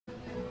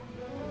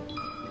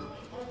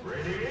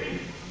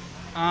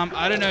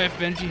I don't know if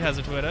Benji has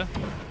a Twitter.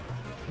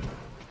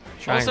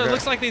 Also, it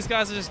looks like these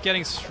guys are just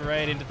getting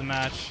straight into the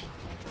match.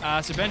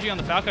 So Benji on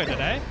the Falco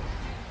today.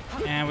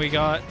 And we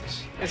got...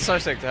 It's so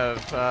sick to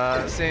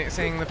have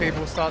seeing the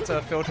people start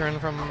to filter in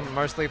from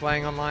mostly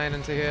playing online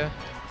into here.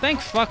 Thank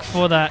fuck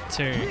for that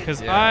too,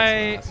 because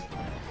nice.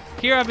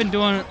 Here I've been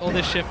doing all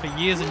this shit for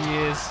years and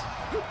years,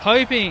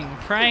 hoping,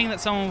 praying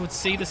that someone would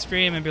see the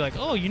stream and be like,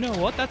 oh, you know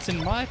what, that's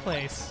in my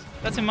place.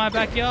 That's in my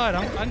backyard,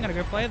 I'm gonna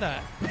go play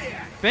that.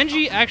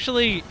 Benji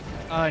actually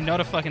not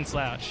a fucking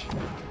slouch.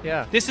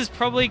 Yeah. This is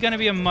probably gonna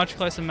be a much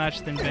closer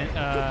match than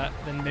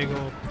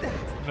Miggle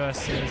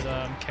versus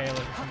Caleb,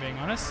 if I'm being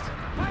honest.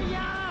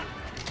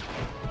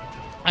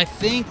 I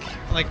think,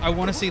 like, I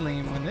want to see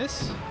Liam win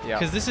this. Yeah.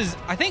 Because this is,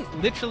 I think,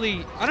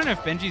 literally, I don't know if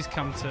Benji's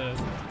come to...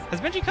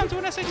 Has Benji come to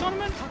an SA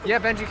tournament? Yeah,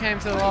 Benji came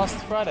to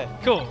last Friday.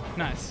 Cool,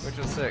 nice. Which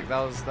was sick. That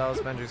was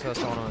Benji's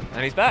first tournament.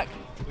 And he's back.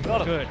 We got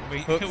him. Good.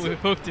 We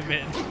hooked him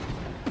in.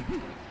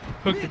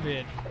 Hooked him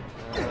in.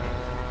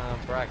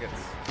 Brackets.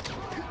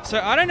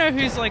 So I don't know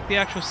who's, like, the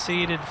actual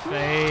seeded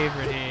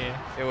favorite here.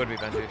 It would be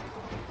Benji.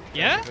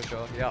 Yeah? For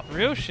sure, yeah.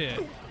 Real shit.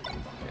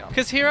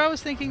 Because here I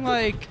was thinking,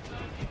 like...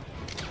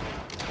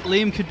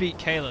 Liam could beat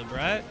Caleb,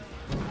 right?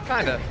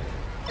 Kinda.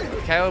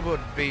 Caleb would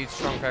be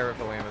strong favorite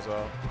for Liam as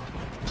well.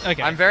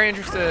 Okay. I'm very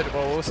interested.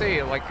 Well, we'll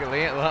see. Like,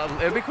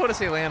 Liam, it'd be cool to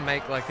see Liam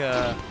make like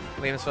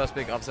Liam's first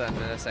big upset in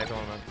the SA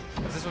tournament.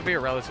 This would be a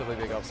relatively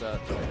big upset,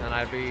 and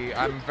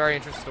I'm very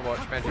interested to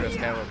watch Benji vs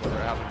Caleb, whether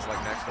it happens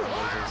like next or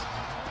loses.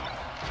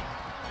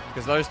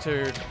 Because those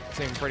two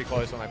seem pretty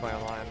close when they play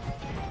online.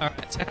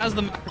 Alright, so how's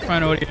the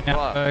microphone audio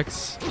now,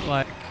 folks?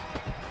 Like,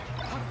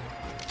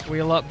 we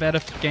a lot better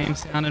for game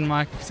sound and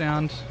mic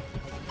sound.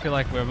 I feel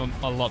like we're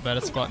a lot better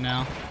spot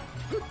now.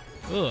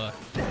 Ugh,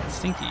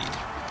 stinky.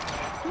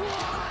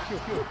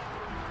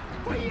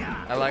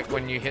 I like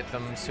when you hit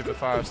them super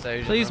far off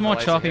stage. Please more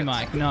choppy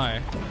mic. No.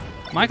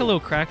 Mic a little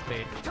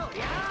crackly.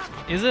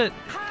 Is it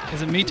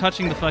me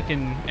touching the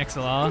fucking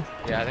XLR?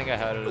 Yeah, I think I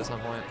heard it at some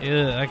point.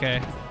 Yeah,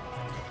 okay.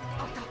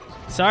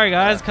 Sorry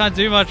guys, can't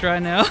do much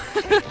right now.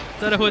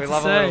 Don't know what to say. We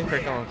love a little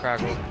crickle and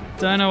crackle.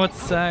 Don't know what to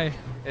say.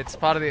 It's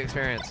part of the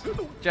experience.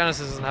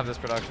 Genesis doesn't have this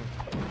production.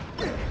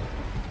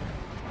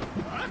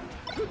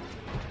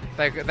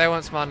 They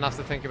weren't smart enough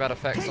to think about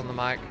effects on the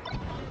mic.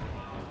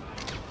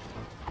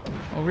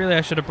 Well, really,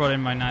 I should have brought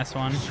in my nice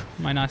one.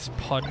 My nice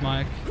pod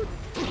mic.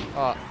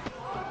 Oh.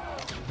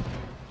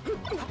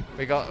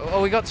 We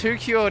got two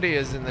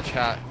QODers in the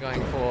chat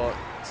going for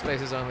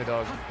Space's only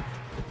dog.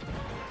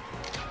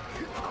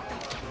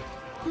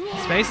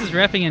 Space is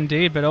repping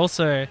indeed, but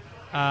also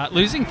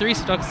losing 3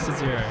 stocks to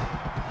 0.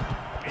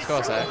 Let's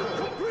go SA.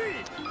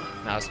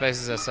 No,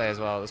 Space is SA as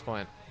well at this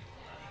point.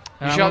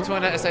 You show up to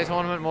an SA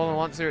tournament more than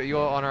once,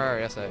 you're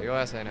honorary SA.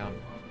 You're SA now.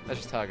 That's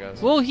just how it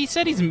goes. Well, he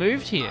said he's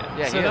moved here.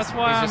 Yeah, so that's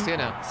why he's just here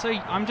now. So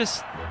I'm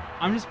just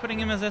putting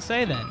him as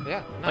SA then.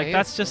 Yeah, no, like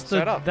that's just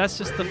the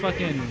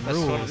fucking that's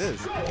rules. what it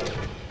is.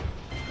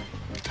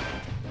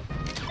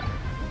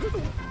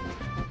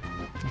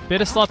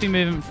 Bit of sloppy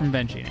movement from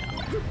Benji now.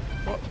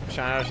 What?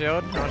 Shine out of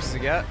shield? How much does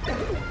it get?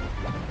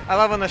 I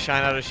love when they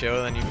shine out of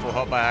shield and then you full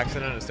hop by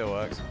accident and it still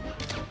works.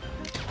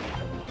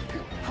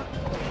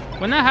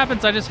 When that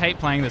happens, I just hate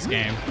playing this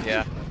game.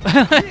 Yeah.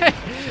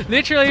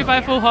 Literally, if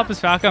I full hop as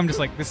Falco, I'm just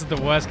like, this is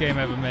the worst game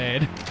ever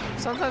made.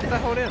 Sometimes they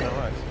hold in, it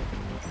works.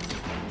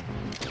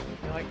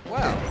 You're like,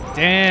 wow.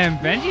 Damn,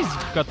 Benji's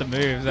got the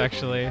moves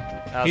actually.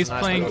 He's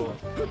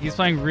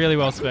playing really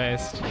well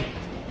spaced.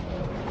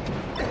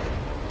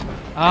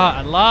 Ah,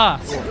 at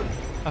last.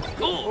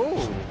 Ooh.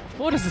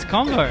 What is this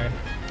combo?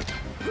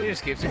 He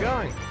just keeps it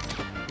going.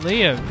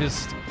 Liam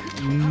just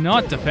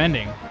not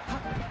defending.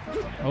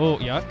 Oh,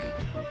 yuck.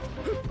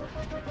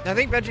 I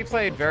think Benji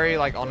played very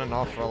like on and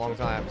off for a long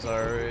time,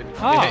 so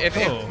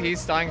if he's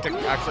starting to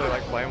actually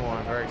like play more,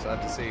 I'm very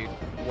excited to see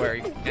where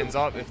he ends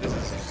up if this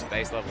is just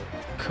base level.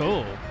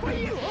 Cool.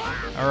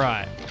 All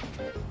right,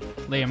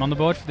 Liam on the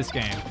board for this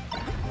game.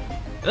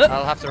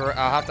 I'll have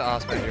to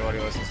ask Benji what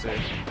he listens to.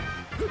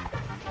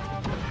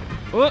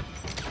 Whoop.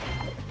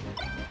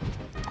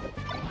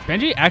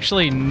 Benji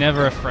actually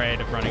never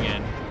afraid of running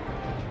in.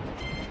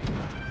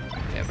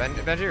 Yeah,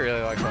 Benji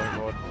really likes running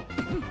board.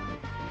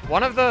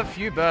 One of the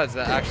few birds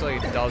that actually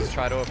does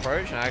try to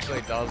approach and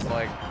actually does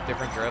like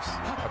different drifts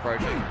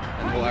approaching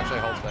and will actually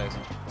hold space.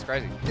 It's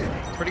crazy.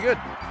 It's pretty good.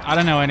 I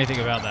don't know anything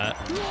about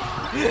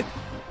that.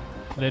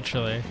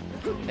 Literally.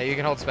 Yeah, you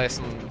can hold space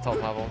on the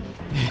top level.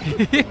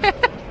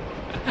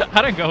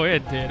 I don't go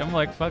in, dude. I'm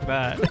like, fuck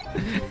that.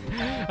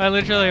 I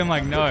literally am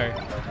like, no.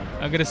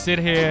 I'm gonna sit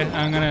here.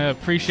 I'm gonna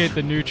appreciate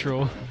the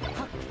neutral.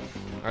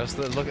 Or just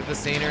look at the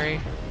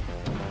scenery.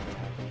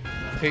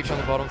 Peach on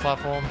the bottom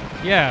platform.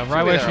 Yeah,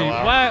 right where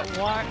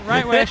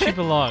right where she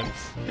belongs.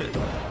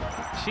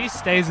 She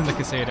stays in the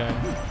casino.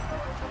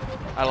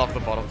 I love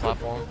the bottom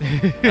platform.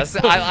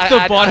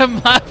 The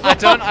bottom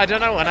platform. I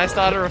don't know when I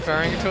started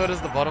referring to it as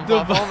the bottom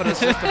platform, but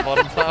it's just the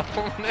bottom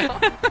platform now.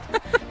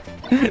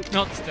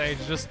 Not stage,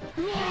 just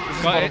this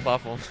is bottom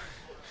platform.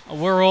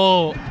 We're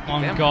all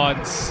on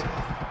God's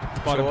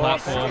Bottom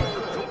Short. platform.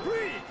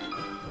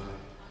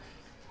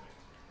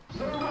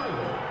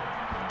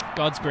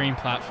 God's green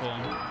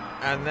platform.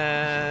 And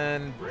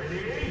then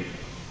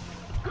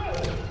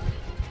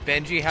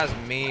Benji has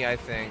me, I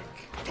think.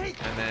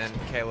 And then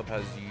Caleb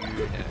has you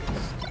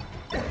next.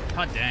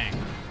 Oh, dang.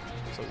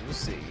 So we'll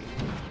see.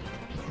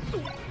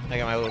 I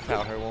got my little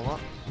Falco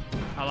warm-up,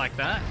 I like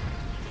that.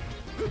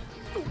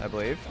 I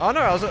believe. Oh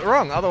no, I was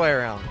wrong. Other way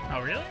around.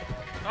 Oh, really?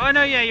 Oh,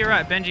 no, yeah, you're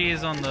right. Benji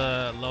is on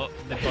the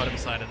bottom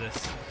side of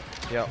this.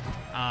 Yep.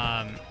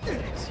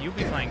 So you'll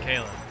be playing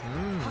Caleb.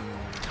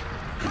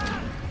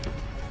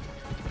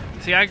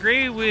 See, I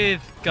agree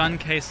with Gun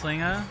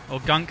K-Slinger, or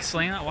Gunk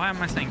Slinger. Why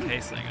am I saying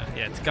K-Slinger?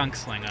 Yeah, it's Gunk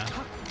Slinger.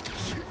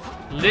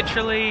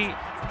 Literally,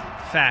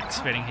 facts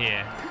spitting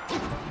here.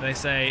 They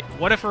say,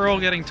 what if we're all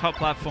getting top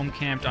platform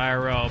camped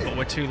IRL, but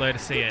we're too low to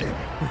see it?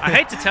 I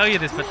hate to tell you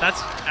this, but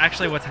that's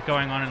actually what's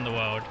going on in the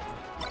world.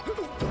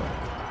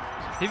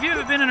 Have you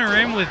ever been in a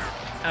room with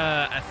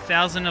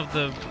 1,000 of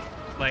the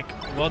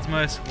world's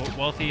most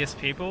wealthiest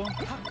people?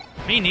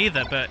 Me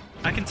neither, but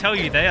I can tell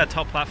you they are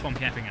top platform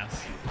camping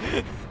us.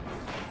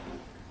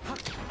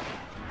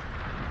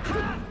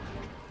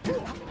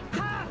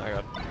 Oh my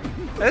god.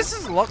 This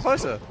is a lot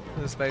closer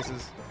than the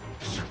Spaces.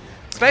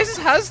 Spaces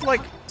has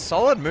like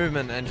solid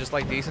movement and just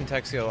like decent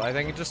tech skill. I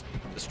think it just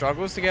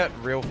struggles to get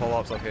real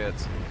follow-ups off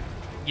hits.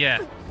 Yeah.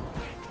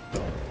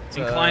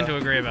 Inclined to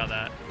agree about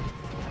that.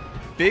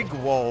 Big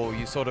wall,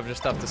 you sort of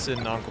just have to sit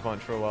and Uncle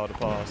Punch for a while to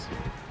pass.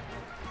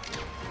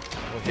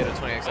 We'll get a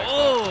 20x.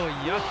 Oh,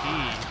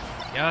 yucky.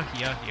 Yucky,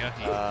 yucky,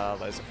 yucky.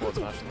 There's a forward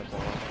smash in the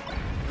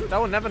corner. That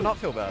will never not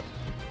feel bad.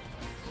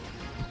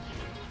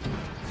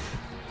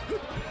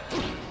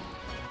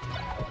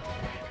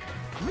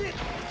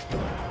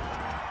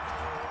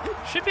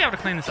 Should be able to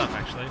clean this up,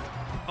 actually.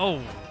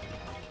 Oh.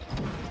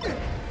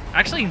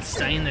 Actually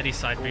insane that he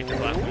side beat the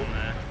platform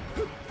there.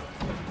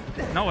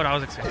 Not what I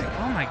was expecting.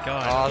 Oh my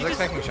god. Oh, I was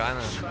expecting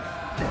China.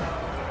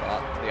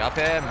 But the up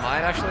air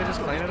might actually just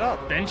clean it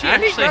up. Benji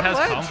and actually has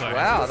ledge. combos.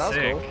 Wow, that was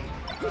sick. cool.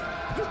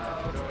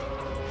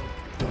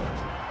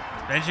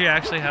 Benji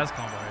actually has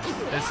combos.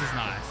 This is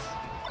nice.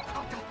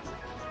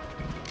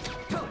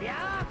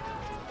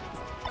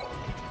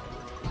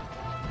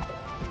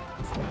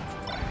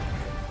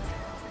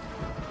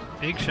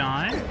 Big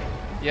shine.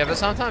 Yeah, but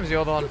sometimes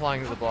you're the one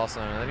flying to the blast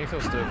zone, and then you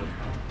feel stupid.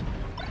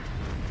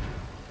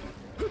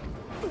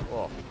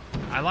 Oh.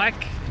 I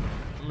like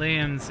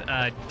Liam's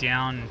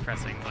down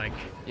pressing, like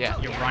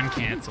your run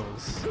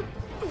cancels.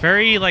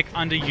 Very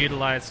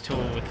underutilized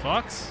tool with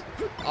Fox.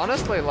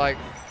 Honestly,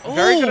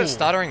 very good at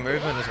stuttering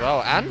movement as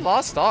well, and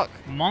last stock.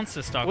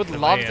 Monster stock. Would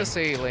love to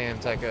see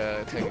Liam take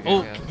a game.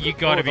 Oh, you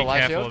got to be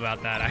careful shield.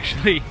 about that.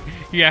 Actually,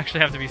 you actually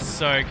have to be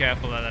so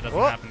careful that doesn't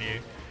happen to you.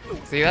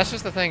 See, that's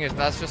just the thing, is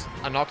that's just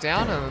a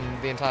knockdown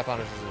and the entire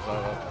punish is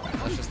over.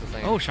 That's just the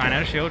thing. Oh, shine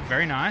out of shield,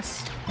 very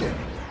nice.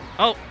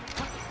 Oh,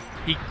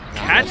 he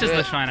catches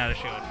the shine out of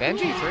shield.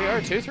 Benji,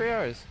 3-0, 2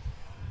 3-0s.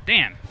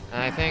 Damn.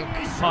 And I think,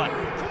 Hot.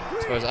 I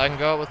suppose I can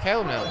go up with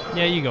Caleb now.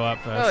 Yeah, you go up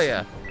first. Oh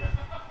yeah.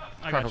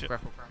 I got you.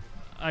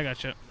 I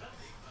got you.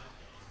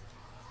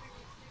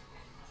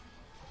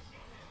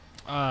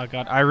 Oh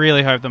god, I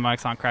really hope the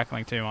mics aren't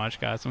crackling too much,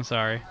 guys. I'm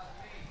sorry.